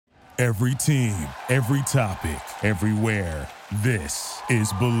Every team, every topic, everywhere. This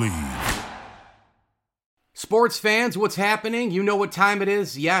is Believe. Sports fans, what's happening? You know what time it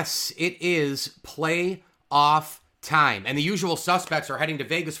is. Yes, it is playoff time. And the usual suspects are heading to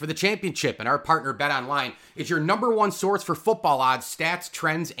Vegas for the championship. And our partner, BetOnline, is your number one source for football odds, stats,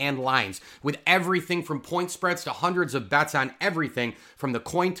 trends, and lines. With everything from point spreads to hundreds of bets on everything from the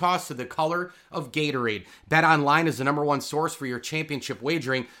coin toss to the color of Gatorade. BetOnline is the number one source for your championship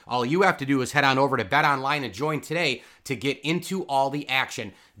wagering. All you have to do is head on over to BetOnline and join today to get into all the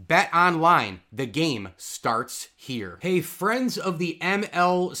action. BetOnline, the game starts here. Hey, friends of the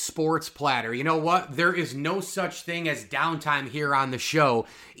ML Sports Platter, you know what? There is no such thing as downtime here on the show.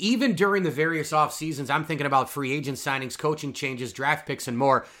 Even during the various off seasons, I'm thinking about free agent signings, coaching changes, draft picks, and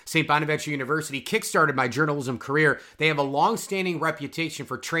more. St. Bonaventure University kickstarted my journalism career. They have a long-standing reputation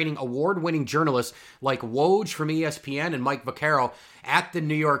for training award-winning journalists like Woj from ESPN and Mike Vaccaro at the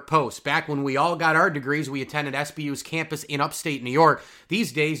New York Post. Back when we all got our degrees, we attended SBU's campus in upstate New York.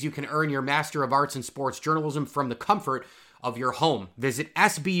 These days, you can earn your Master of Arts in Sports Journalism from the comfort of your home. Visit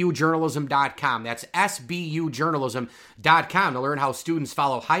sbujournalism.com. That's sbujournalism.com to learn how students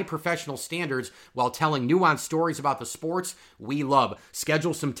follow high professional standards while telling nuanced stories about the sports we love.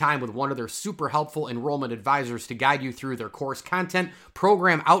 Schedule some time with one of their super helpful enrollment advisors to guide you through their course content,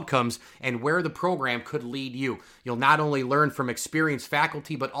 program outcomes, and where the program could lead you. You'll not only learn from experienced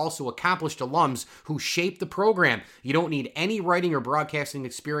faculty, but also accomplished alums who shape the program. You don't need any writing or broadcasting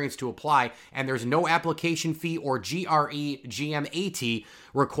experience to apply, and there's no application fee or GMAT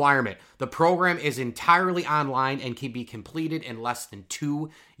requirement. The program is entirely online and can be completed in less than 2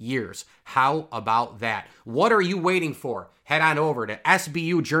 years. How about that? What are you waiting for? Head on over to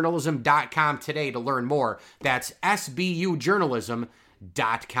sbujournalism.com today to learn more. That's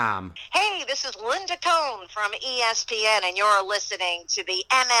sbujournalism.com. Hey, this is Linda Cohn from ESPN, and you're listening to the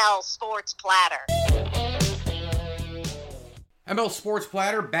ML Sports Platter. ML Sports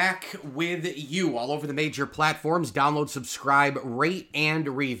Platter back with you all over the major platforms. Download, subscribe, rate, and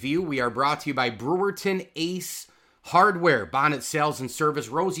review. We are brought to you by Brewerton Ace Hardware, Bonnet Sales and Service,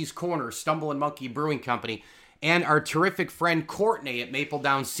 Rosie's Corner, Stumble and Monkey Brewing Company, and our terrific friend Courtney at Maple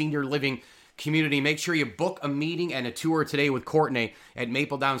Downs Senior Living Community. Make sure you book a meeting and a tour today with Courtney at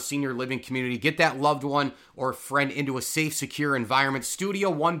Maple Downs Senior Living Community. Get that loved one or friend into a safe, secure environment.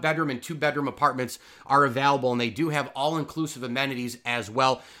 Studio, 1-bedroom, and 2-bedroom apartments are available, and they do have all-inclusive amenities as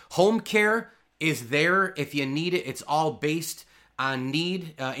well. Home care is there if you need it. It's all based on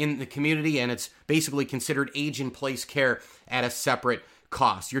need in the community, and it's basically considered age-in-place care at a separate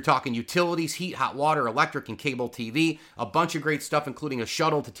cost. You're talking utilities, heat, hot water, electric, and cable TV, a bunch of great stuff, including a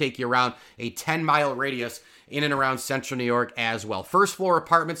shuttle to take you around a 10-mile radius in and around central New York as well. First floor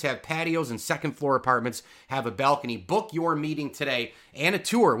apartments have patios, and second floor apartments have a balcony. Book your meeting today and a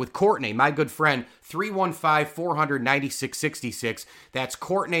tour with Courtney, my good friend, 315-400-9666. That's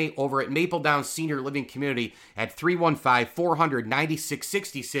Courtney over at Maple Downs Senior Living Community at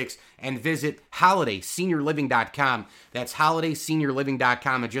 315-400-9666, and visit holidayseniorliving.com. That's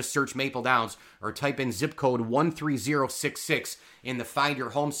holidayseniorliving.com, and just search Maple Downs or type in zip code 13066 in the Find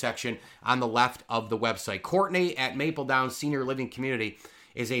Your Home section on the left of the website. Courtney at Maple Downs Senior Living Community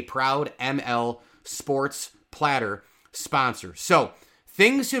is a proud ML Sports Platter sponsor. So,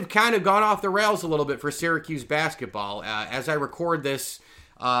 things have kind of gone off the rails a little bit for Syracuse basketball. As I record this,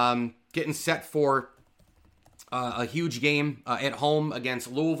 getting set for a huge game at home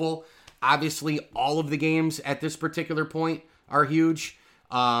against Louisville. Obviously, all of the games at this particular point are huge.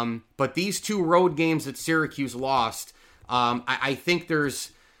 But these two road games that Syracuse lost, I think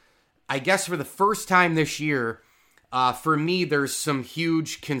there's, I guess for the first time this year, for me, there's some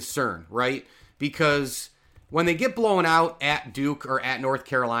huge concern, right? Because when they get blown out at Duke or at North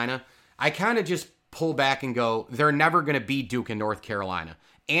Carolina, I kind of just pull back and go, they're never going to beat Duke and North Carolina.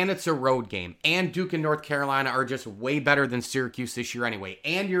 And it's a road game. And Duke and North Carolina are just way better than Syracuse this year anyway.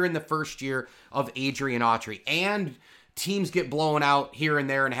 And you're in the first year of Adrian Autry. And teams get blown out here and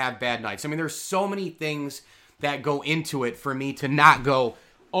there and have bad nights. I mean, there's so many things that go into it for me to not go,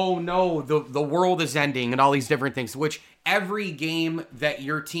 oh no, the world is ending and all these different things, which every game that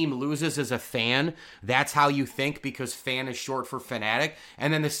your team loses as a fan, that's how you think, because fan is short for fanatic.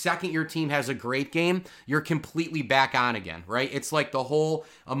 And then the second your team has a great game, you're completely back on again, right? It's like the whole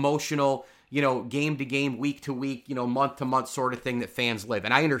emotional, game to game, week to week, month to month sort of thing that fans live.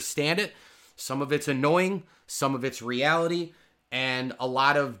 And I understand it. Some of it's annoying, some of it's reality, and a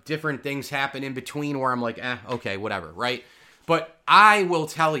lot of different things happen in between where I'm like, okay, whatever, right? But I will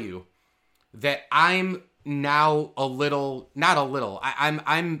tell you that I'm now a little, not a little.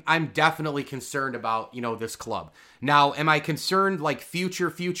 I'm definitely concerned about, this club. Now, am I concerned like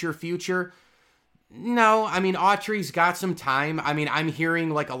future? No, I mean, Autry's got some time. I mean, I'm hearing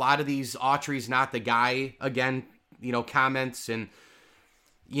like a lot of these Autry's not the guy again, comments, and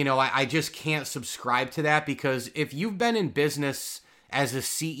I just can't subscribe to that, because if you've been in business as a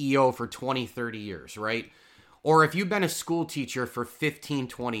CEO for 20, 30 years, right? Or if you've been a school teacher for 15,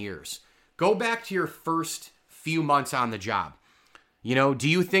 20 years, go back to your first few months on the job. Do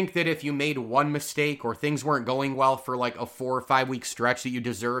you think that if you made one mistake or things weren't going well for like a 4 or 5 week stretch that you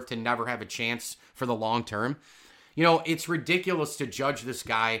deserve to never have a chance for the long term? It's ridiculous to judge this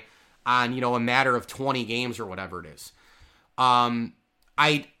guy on, a matter of 20 games or whatever it is.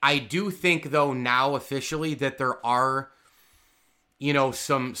 I do think, though, now officially that there are,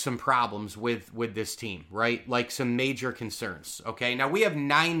 some problems with this team, right? Like some major concerns, okay? Now, we have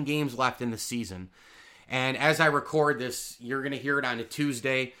 9 games left in the season. And as I record this, you're going to hear it on a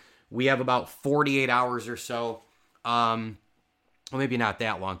Tuesday. We have about 48 hours or so. Well, maybe not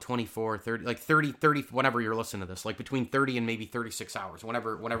that long, 24, 30, like 30, whenever you're listening to this, like between 30 and maybe 36 hours,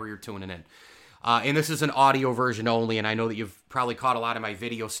 whenever you're tuning in. And this is an audio version only, and I know that you've probably caught a lot of my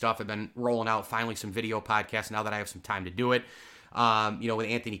video stuff. I've been rolling out finally some video podcasts now that I have some time to do it. With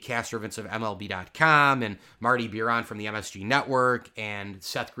Anthony Kastrovitz of MLB.com and Marty Biron from the MSG Network and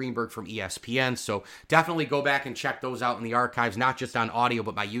Seth Greenberg from ESPN. So definitely go back and check those out in the archives, not just on audio,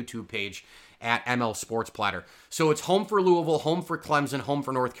 but my YouTube page at ML Sports Platter. So it's home for Louisville, home for Clemson, home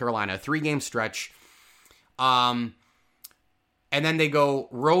for North Carolina, a 3-game stretch. And then they go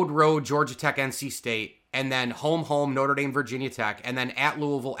road, Georgia Tech, NC State, and then home, Notre Dame, Virginia Tech, and then at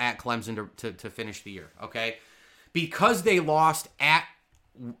Louisville, at Clemson to finish the year, okay? Because they lost at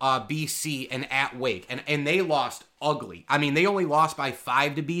BC and at Wake, and they lost ugly. I mean, they only lost by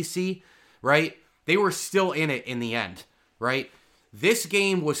 5 to BC, right? They were still in it in the end, right? This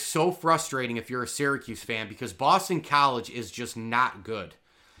game was so frustrating if you're a Syracuse fan, because Boston College is just not good.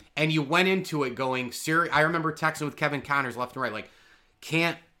 And you went into it going, I remember texting with Kevin Connors left and right, like,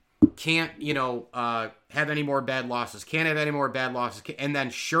 can't have any more bad losses. Can't have any more bad losses. And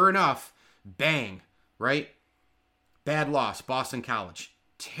then sure enough, bang, right? Bad loss, Boston College.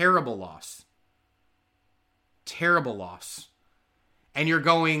 Terrible loss. And you're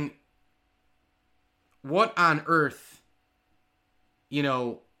going, what on earth,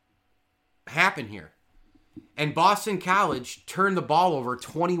 happened here? And Boston College turned the ball over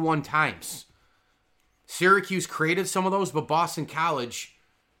 21 times. Syracuse created some of those, but Boston College,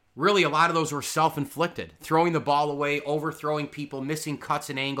 really a lot of those were self-inflicted. Throwing the ball away, overthrowing people, missing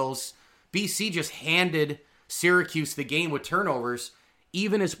cuts and angles. BC just handed Syracuse the game with turnovers,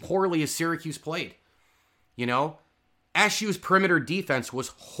 even as poorly as Syracuse played. SU's perimeter defense was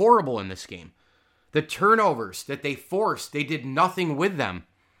horrible in this game. The turnovers that they forced, they did nothing with them.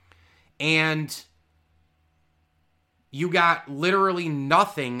 And you got literally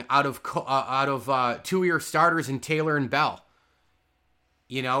nothing out of 2-year starters in Taylor and Bell.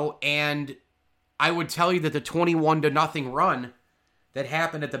 And I would tell you that the 21-0 run that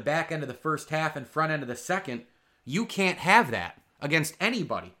happened at the back end of the first half and front end of the second, you can't have that against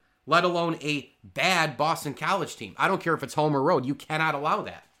anybody, let alone a bad Boston College team. I don't care if it's home or road. You cannot allow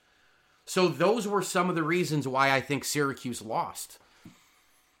that. So those were some of the reasons why I think Syracuse lost.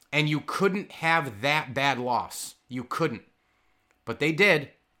 And you couldn't have that bad loss. You couldn't. But they did,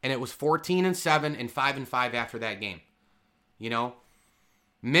 and it was 14-7 and 5-5 after that game.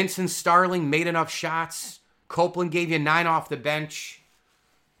 Mintz and Starling made enough shots. Copeland gave you 9 off the bench.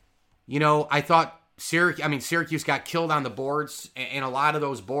 I thought Syracuse got killed on the boards, and a lot of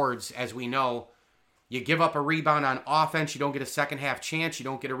those boards, as we know, you give up a rebound on offense, you don't get a second half chance, you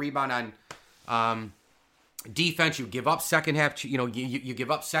don't get a rebound on defense, you give up second half, you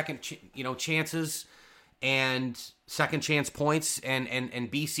give up chances and second chance points,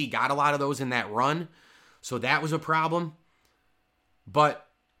 and BC got a lot of those in that run, so that was a problem. But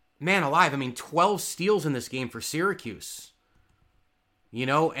man alive, 12 steals in this game for Syracuse.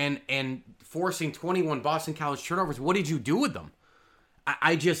 And forcing 21 Boston College turnovers. What did you do with them?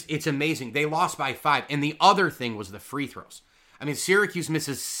 It's amazing. They lost by 5. And the other thing was the free throws. Syracuse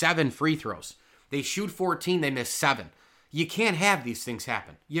misses 7 free throws. They shoot 14, they miss 7. You can't have these things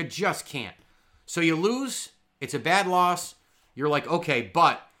happen. You just can't. So you lose. It's a bad loss. You're like, okay,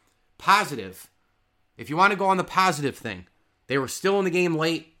 but positive. If you want to go on the positive thing, they were still in the game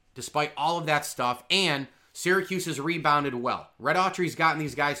late, despite all of that stuff, and Syracuse has rebounded well. Red Autry's gotten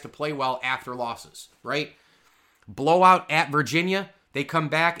these guys to play well after losses, right? Blowout at Virginia, they come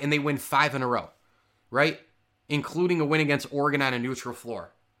back and they win 5 in a row, right? Including a win against Oregon on a neutral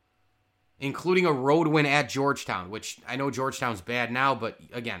floor. including a road win at Georgetown, which I know Georgetown's bad now, but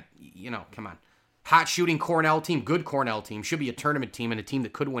again, come on. Hot shooting Cornell team, good Cornell team, should be a tournament team and a team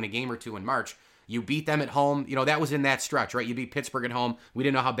that could win a game or two in March. You beat them at home. That was in that stretch, right? You beat Pittsburgh at home. We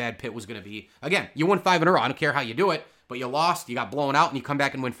didn't know how bad Pitt was going to be. Again, you won 5 in a row. I don't care how you do it, but you lost, you got blown out, and you come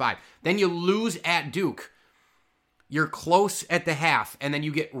back and win 5. Then you lose at Duke. You're close at the half, and then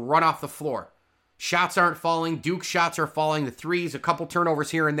you get run off the floor. Shots aren't falling. Duke shots are falling. The threes, a couple turnovers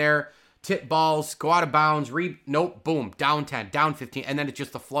here and there. Tip balls, go out of bounds. Nope, boom, down 10, down 15, and then it's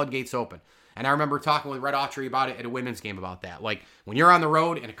just the floodgates open. And I remember talking with Red Autry about it at a women's game about that. Like, when you're on the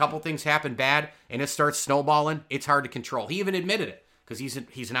road and a couple things happen bad and it starts snowballing, it's hard to control. He even admitted it because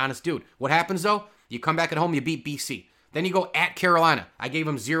he's an honest dude. What happens, though? You come back at home, you beat BC. Then you go at Carolina. I gave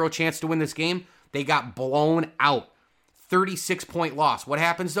them 0 chance to win this game. They got blown out. 36-point loss. What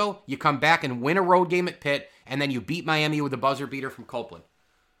happens, though? You come back and win a road game at Pitt, and then you beat Miami with a buzzer beater from Copeland.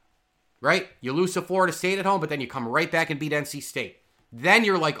 Right? You lose to Florida State at home, but then you come right back and beat NC State. Then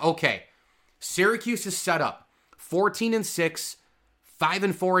you're like, okay, Syracuse is set up 14-6,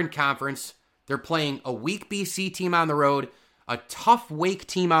 5-4 in conference. They're playing a weak BC team on the road, a tough Wake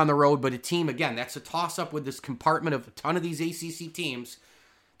team on the road, but a team, again, that's a toss-up with this compartment of a ton of these ACC teams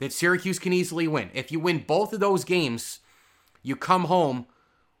that Syracuse can easily win. If you win both of those games, you come home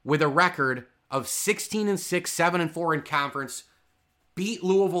with a record of 16-6, 7-4 in conference, beat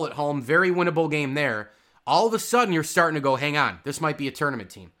Louisville at home, very winnable game there. All of a sudden, you're starting to go, hang on, this might be a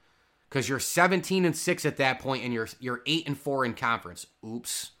tournament team. Because you're 17-6 at that point, and you're 8-4 in conference.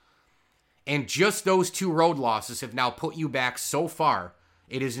 Oops. And just those 2 road losses have now put you back so far,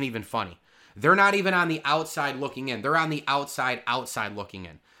 it isn't even funny. They're not even on the outside looking in. They're on the outside looking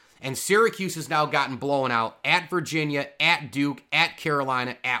in. And Syracuse has now gotten blown out at Virginia, at Duke, at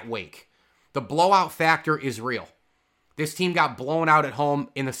Carolina, at Wake. The blowout factor is real. This team got blown out at home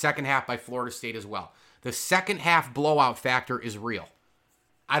in the second half by Florida State as well. The second half blowout factor is real.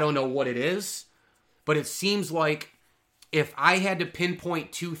 I don't know what it is, but it seems like if I had to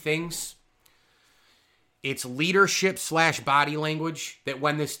pinpoint 2 things, it's leadership / body language, that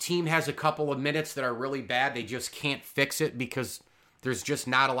when this team has a couple of minutes that are really bad, they just can't fix it because there's just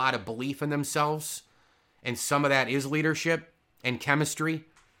not a lot of belief in themselves. And some of that is leadership and chemistry.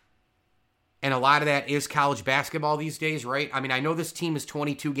 And a lot of that is college basketball these days, right? I mean, I know this team is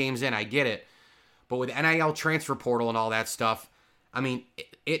 22 games in, I get it. But with NIL transfer portal and all that stuff, I mean,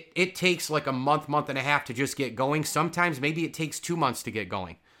 it takes like a month and a half to just get going. Sometimes maybe it takes 2 months to get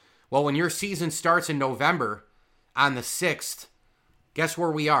going. Well, when your season starts in November on the 6th, guess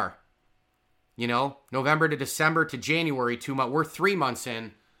where we are? November to December to January, 2 months. We're 3 months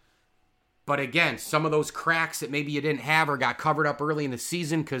in. But again, some of those cracks that maybe you didn't have or got covered up early in the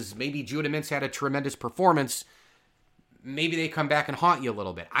season because maybe Judah Mintz had a tremendous performance, maybe they come back and haunt you a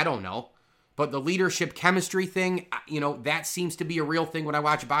little bit. I don't know. But the leadership chemistry thing, that seems to be a real thing when I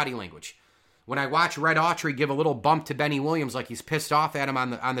watch body language. When I watch Red Autry give a little bump to Benny Williams like he's pissed off at him on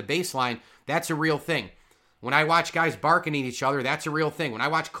the baseline, that's a real thing. When I watch guys barking at each other, that's a real thing. When I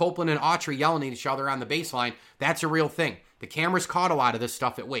watch Copeland and Autry yelling at each other on the baseline, that's a real thing. The cameras caught a lot of this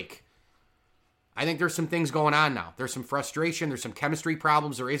stuff at Wake. I think there's some things going on now. There's some frustration. There's some chemistry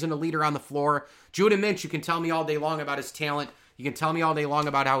problems. There isn't a leader on the floor. Judah Mintz, you can tell me all day long about his talent. You can tell me all day long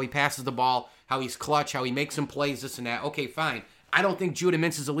about how he passes the ball, how he's clutch, how he makes some plays, this and that. Okay, fine. I don't think Judah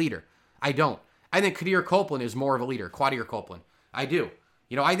Mintz is a leader. I don't. I think Kadir Copeland is more of a leader. Quadir Copeland. I do.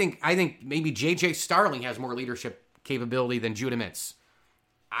 I think maybe J.J. Starling has more leadership capability than Judah Mintz.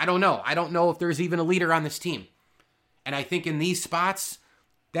 I don't know. I don't know if there's even a leader on this team. And I think in these spots,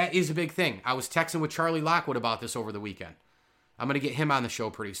 that is a big thing. I was texting with Charlie Lockwood about this over the weekend. I'm going to get him on the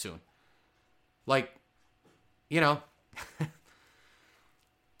show pretty soon.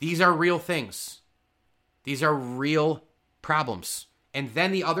 These are real things. These are real problems. And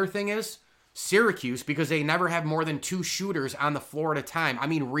then the other thing is, Syracuse, because they never have more than 2 shooters on the floor at a time. I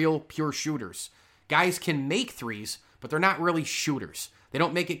mean real, pure shooters. Guys can make threes, but they're not really shooters. They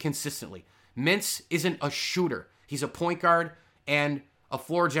don't make it consistently. Mintz isn't a shooter. He's a point guard and a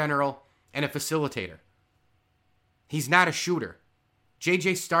floor general and a facilitator. He's not a shooter.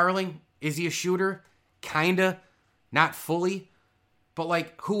 J.J. Starling, is he a shooter? Kinda. Not fully.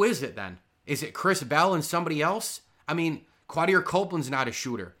 But, who is it then? Is it Chris Bell and somebody else? I mean, Quadir Copeland's not a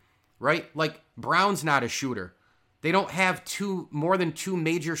shooter, right? Brown's not a shooter. They don't have more than 2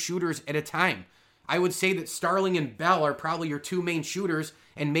 major shooters at a time. I would say that Starling and Bell are probably your 2 main shooters,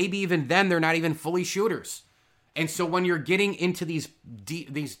 and maybe even then they're not even fully shooters. And so when you're getting into these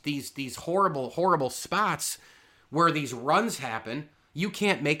horrible spots where these runs happen, you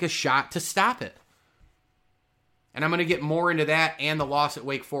can't make a shot to stop it. And I'm going to get more into that and the loss at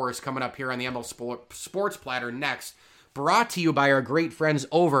Wake Forest coming up here on the ML Sports Platter next. Brought to you by our great friends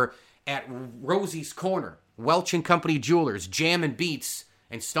over at Rosie's Corner, Welch & Company Jewelers, Jam and Beats,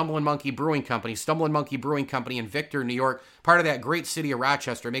 and Stumbling Monkey Brewing Company. Stumbling Monkey Brewing Company in Victor, New York, part of that great city of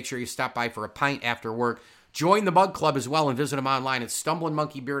Rochester. Make sure you stop by for a pint after work. Join the Bug Club as well and visit them online at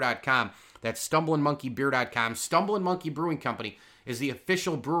stumblingmonkeybeer.com. That's stumblingmonkeybeer.com. Stumbling Monkey Brewing Company is the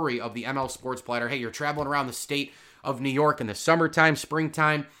official brewery of the ML Sports Platter. Hey, you're traveling around the state of New York in the summertime,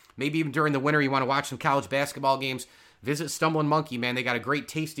 springtime, maybe even during the winter, you want to watch some college basketball games, visit Stumbling Monkey, man. They got a great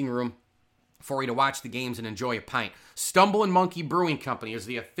tasting room for you to watch the games and enjoy a pint. Stumbling Monkey Brewing Company is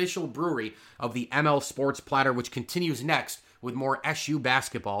the official brewery of the ML Sports Platter, which continues next with more SU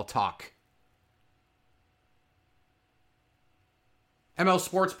basketball talk. ML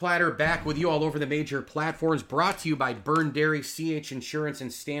Sports Platter back with you all over the major platforms, brought to you by Burn Dairy, CH Insurance,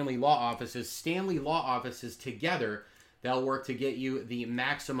 and Stanley Law Offices. Stanley Law Offices together, they'll work to get you the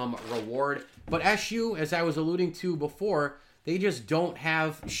maximum reward. But SU, as I was alluding to before, they just don't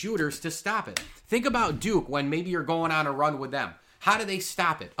have shooters to stop it. Think about Duke when maybe you're going on a run with them. How do they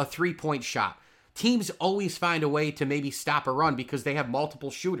stop it? A three-point shot. Teams always find a way to maybe stop a run because they have multiple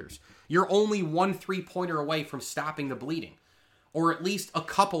shooters. You're only one three-pointer away from stopping the bleeding, or at least a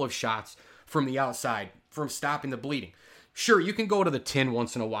couple of shots from the outside from stopping the bleeding. Sure, you can go to the tin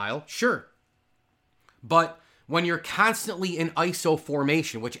once in a while, sure. But when you're constantly in ISO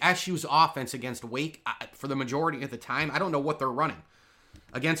formation, which SU's offense against Wake, for the majority of the time, I don't know what they're running.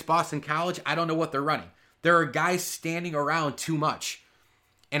 Against Boston College, I don't know what they're running. There are guys standing around too much.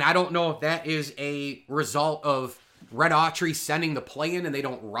 And I don't know if that is a result of Red Autry sending the play in and they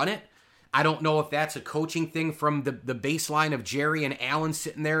don't run it. I don't know if that's a coaching thing from the baseline of Jerry and Allen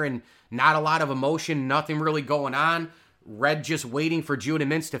sitting there and not a lot of emotion, nothing really going on. Red just waiting for Judah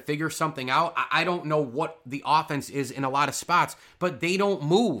Mintz to figure something out. I don't know what the offense is in a lot of spots, but they don't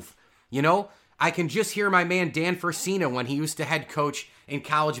move. You know, I can just hear my man Dan Fersina when he used to head coach in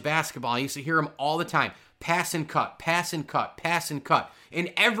college basketball. I used to hear him all the time. Pass and cut, pass and cut, pass and cut.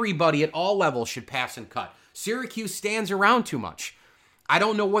 And everybody at all levels should pass and cut. Syracuse stands around too much. I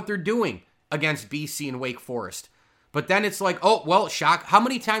don't know what they're doing against BC and Wake Forest. But then it's like, oh, well, shot. How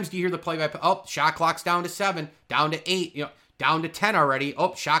many times do you hear the play-by-play? Oh, shot clock's down to 7, down to 8, down to 10 already.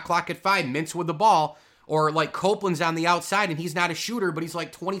 Oh, shot clock at 5, Mintz with the ball. Or like Copeland's on the outside and he's not a shooter, but he's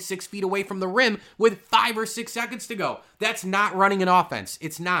like 26 feet away from the rim with 5 or 6 seconds to go. That's not running an offense.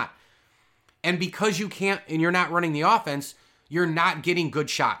 It's not. And because you can't, and you're not running the offense, you're not getting good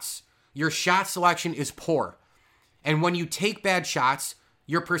shots. Your shot selection is poor. And when you take bad shots,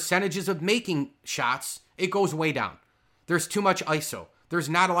 your percentages of making shots, it goes way down. There's too much ISO. There's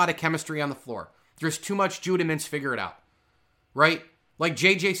not a lot of chemistry on the floor. There's too much Judah Mintz figure it out. Right? Like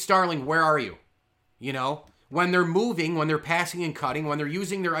JJ Starling, where are you? You know, when they're moving, when they're passing and cutting, when they're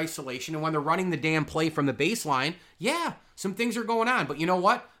using their isolation, and when they're running the damn play from the baseline, yeah, some things are going on. But you know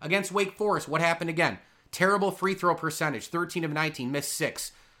what? Against Wake Forest, what happened again? Terrible free throw percentage, 13 of 19, missed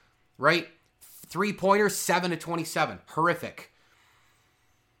 6. Right? Three-pointers, 7 of 27. Horrific.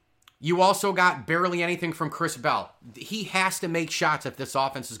 You also got barely anything from Chris Bell. He has to make shots if this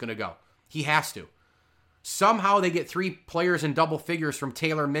offense is going to go. He has to. Somehow they get 3 players in double figures from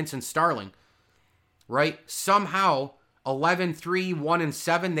Taylor, Mintz, and Starling. Right? Somehow 11, 3, 1, and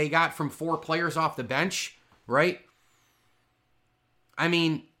 7 they got from 4 players off the bench. Right? I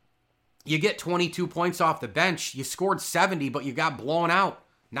mean, you get 22 points off the bench. You scored 70, but you got blown out.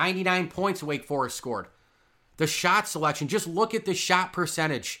 99 points Wake Forest scored. The shot selection, just look at the shot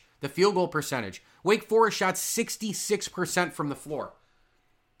percentage. The field goal percentage. Wake Forest shot 66% from the floor.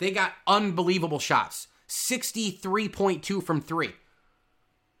 They got unbelievable shots. 63.2 from 3.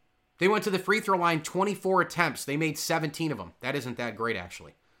 They went to the free throw line 24 attempts. They made 17 of them. That isn't that great,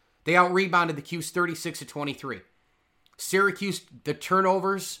 actually. They out-rebounded the Cuse 36-23. Syracuse, the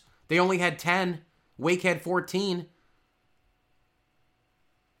turnovers, they only had 10. Wake had 14.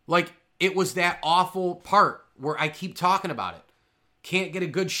 Like, it was that awful part where I keep talking about it. Can't get a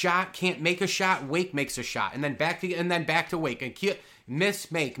good shot, can't make a shot, Wake makes a shot, and then back to Wake, and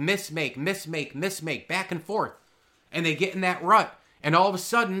mismake, back and forth. And they get in that rut, and all of a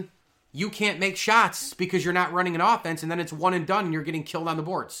sudden, you can't make shots because you're not running an offense, and then it's one and done, and you're getting killed on the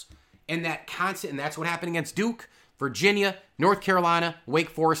boards. And that's what happened against Duke, Virginia, North Carolina, Wake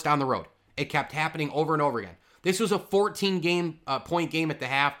Forest on the road. It kept happening over and over again. This was a 14-point game at the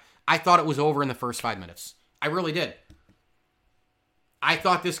half. I thought it was over in the first 5 minutes. I really did. I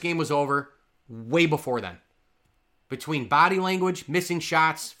thought this game was over way before then. Between body language, missing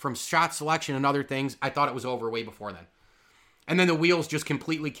shots, from shot selection and other things, I thought it was over way before then. And then the wheels just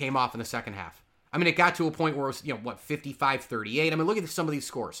completely came off in the second half. I mean, it got to a point where it was, 55-38. I mean, look at some of these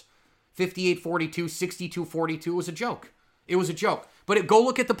scores. 58-42, 62-42 was a joke. It was a joke. But go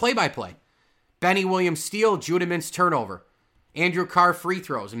look at the play-by-play. Benny Williams steal, Judah Mintz turnover. Andrew Carr free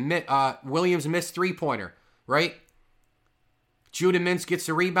throws. Williams missed three-pointer, right? Judah Mintz gets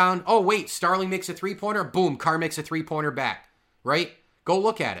a rebound. Oh, wait, Starling makes a three-pointer. Boom, Carr makes a three-pointer back, right? Go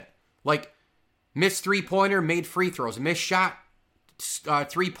look at it. Like, missed three-pointer, made free throws. Missed shot,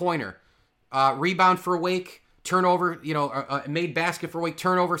 three-pointer. Rebound for Wake, turnover, made basket for Wake,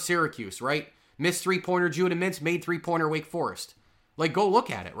 turnover Syracuse, right? Missed three-pointer Judah Mintz, made three-pointer Wake Forest. Like, go look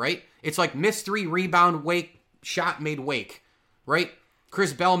at it, right? It's like missed three, rebound, Wake, shot made Wake, right?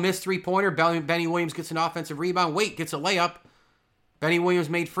 Chris Bell missed three-pointer, Benny Williams gets an offensive rebound, Wake gets a layup, Benny Williams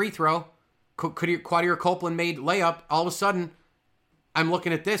made free throw, Quadir Copeland made layup. All of a sudden, I'm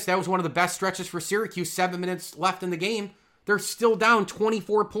looking at this. That was one of the best stretches for Syracuse, 7 minutes left in the game. They're still down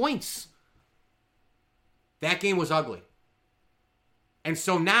 24 points. That game was ugly. And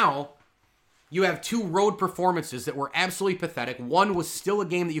so now you have two road performances that were absolutely pathetic. One was still a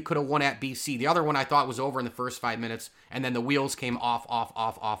game that you could have won at BC. The other one I thought was over in the first 5 minutes, and then the wheels came off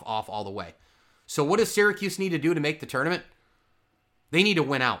all the way. So what does Syracuse need to do to make the tournament? They need to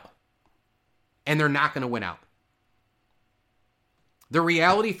win out. And they're not going to win out. The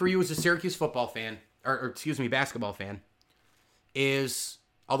reality for you as a Syracuse football fan, basketball fan, is,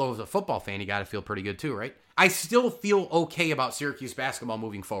 although as a football fan, you got to feel pretty good too, right? I still feel okay about Syracuse basketball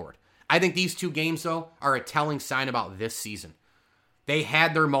moving forward. I think these two games, though, are a telling sign about this season. They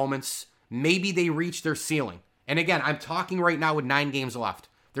had their moments. Maybe they reached their ceiling. And again, I'm talking right now with 9 games left.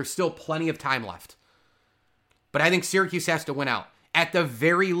 There's still plenty of time left. But I think Syracuse has to win out. At the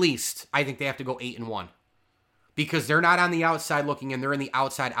very least, I think they have to go 8-1. Because they're not on the outside looking in. They're in the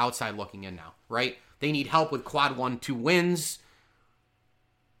outside looking in now, right? They need help with quad 1-2 wins.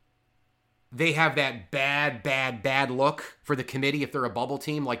 They have that bad look for the committee if they're a bubble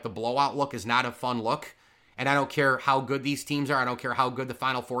team. Like, the blowout look is not a fun look. And I don't care how good these teams are. I don't care how good the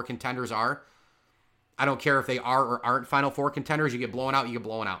Final Four contenders are. I don't care if they are or aren't Final Four contenders. You get blown out, you get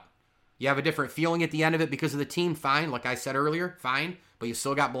blown out. You have a different feeling at the end of it because of the team, fine. Like I said earlier, fine. But you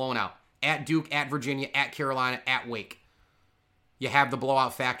still got blown out. At Duke, at Virginia, at Carolina, at Wake. You have the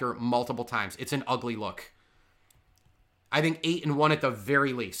blowout factor multiple times. It's an ugly look. I think 8-1 at the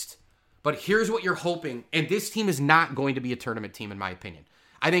very least. But here's what you're hoping. And this team is not going to be a tournament team, in my opinion.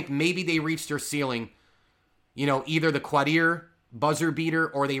 I think maybe they reached their ceiling, either the Quadir buzzer beater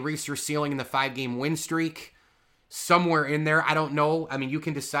or they reached their ceiling in the 5-game win streak. Somewhere in there, I don't know. I mean, you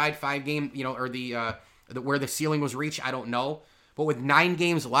can decide 5-game, or the where the ceiling was reached. I don't know. But with 9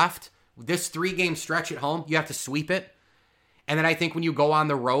 games left, this 3-game stretch at home, you have to sweep it. And then I think when you go on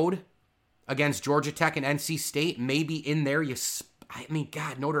the road against Georgia Tech and NC State, maybe in there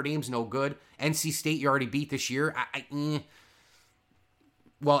God, Notre Dame's no good. NC State you already beat this year.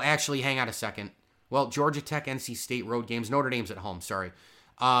 Well, actually, hang on a second. Well, Georgia Tech, NC State road games. Notre Dame's at home, sorry.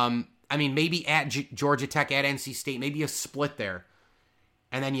 Maybe at Georgia Tech, at NC State, maybe a split there.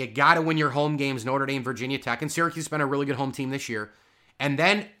 And then you got to win your home games, Notre Dame, Virginia Tech. And Syracuse has been a really good home team this year. And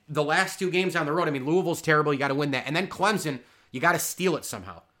then the last 2 games on the road, Louisville's terrible. You got to win that. And then Clemson, you got to steal it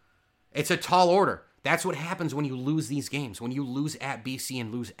somehow. It's a tall order. That's what happens when you lose these games. When you lose at BC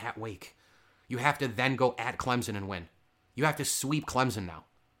and lose at Wake. You have to then go at Clemson and win. You have to sweep Clemson now.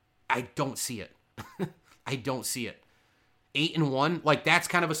 I don't see it. I don't see it. 8-1, like that's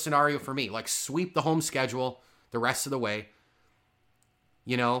kind of a scenario for me. Like sweep the home schedule the rest of the way.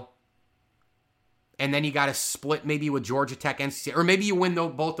 And then you got to split maybe with Georgia Tech, NC State. Or maybe you win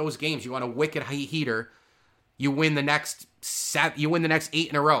both those games. You want a wicked heater. You win the next 8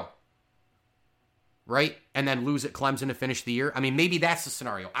 in a row. Right? And then lose at Clemson to finish the year. Maybe that's the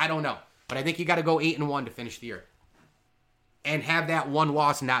scenario. I don't know. But I think you got to go 8-1 to finish the year. And have that one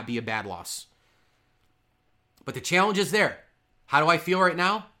loss not be a bad loss. But the challenge is there. How do I feel right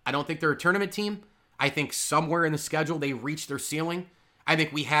now? I don't think they're a tournament team. I think somewhere in the schedule they reached their ceiling. I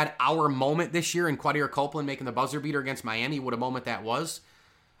think we had our moment this year in Quadir Copeland making the buzzer beater against Miami. What a moment that was.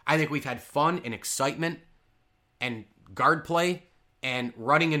 I think we've had fun and excitement and guard play and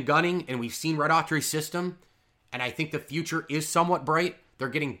running and gunning, and we've seen Red Autry's system, and I think the future is somewhat bright. They're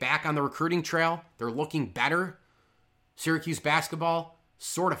getting back on the recruiting trail. They're looking better. Syracuse basketball,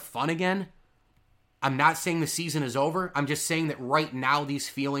 sort of fun again. I'm not saying the season is over. I'm just saying that right now these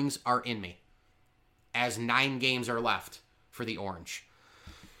feelings are in me as 9 games are left for the Orange.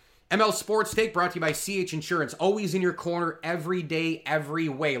 ML Sports Take brought to you by CH Insurance. Always in your corner, every day, every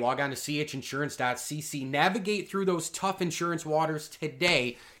way. Log on to chinsurance.cc. Navigate through those tough insurance waters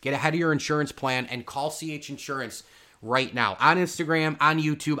today. Get ahead of your insurance plan and call CH Insurance. right now. On Instagram, on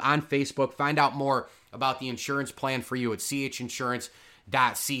YouTube, on Facebook. Find out more about the insurance plan for you at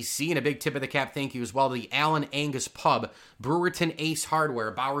chinsurance.cc. And a big tip of the cap thank you as well to the Allen Angus Pub, Brewerton Ace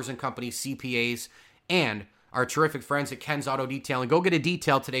Hardware, Bowers & Company CPAs, and our terrific friends at Ken's Auto Detailing. Go get a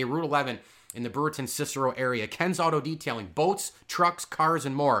detail today, Route 11 in the Brewerton-Cicero area. Ken's Auto Detailing, boats, trucks, cars,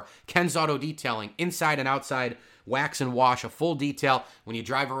 and more. Ken's Auto Detailing, inside and outside, wax and wash, a full detail when you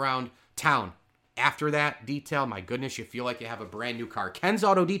drive around town. After that detail, my goodness, you feel like you have a brand new car. Ken's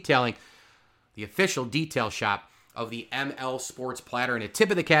Auto Detailing, the official detail shop of the ML Sports Platter. And a tip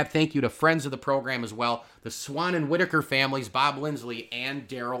of the cap thank you to friends of the program as well, the Swan and Whitaker families, Bob Lindsley and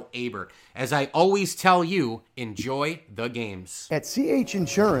Daryl Abert. As I always tell you, enjoy the games. At CH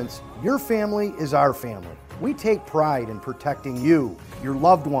Insurance, your family is our family. We take pride in protecting you, your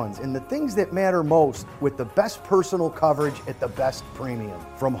loved ones, and the things that matter most with the best personal coverage at the best premium.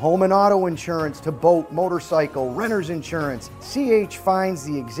 From home and auto insurance to boat, motorcycle, renter's insurance, CH finds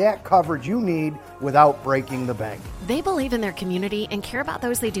the exact coverage you need without breaking the bank. They believe in their community and care about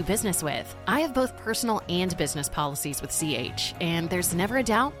those they do business with. I have both personal and business policies with CH, and there's never a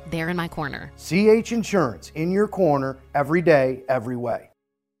doubt they're in my corner. CH Insurance, in your corner, every day, every way.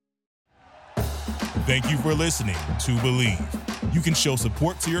 Thank you for listening to Believe. You can show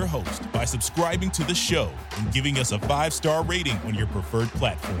support to your host by subscribing to the show and giving us a 5-star rating on your preferred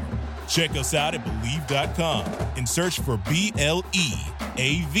platform. Check us out at Believe.com and search for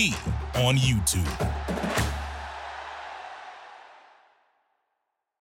BLEAV on YouTube.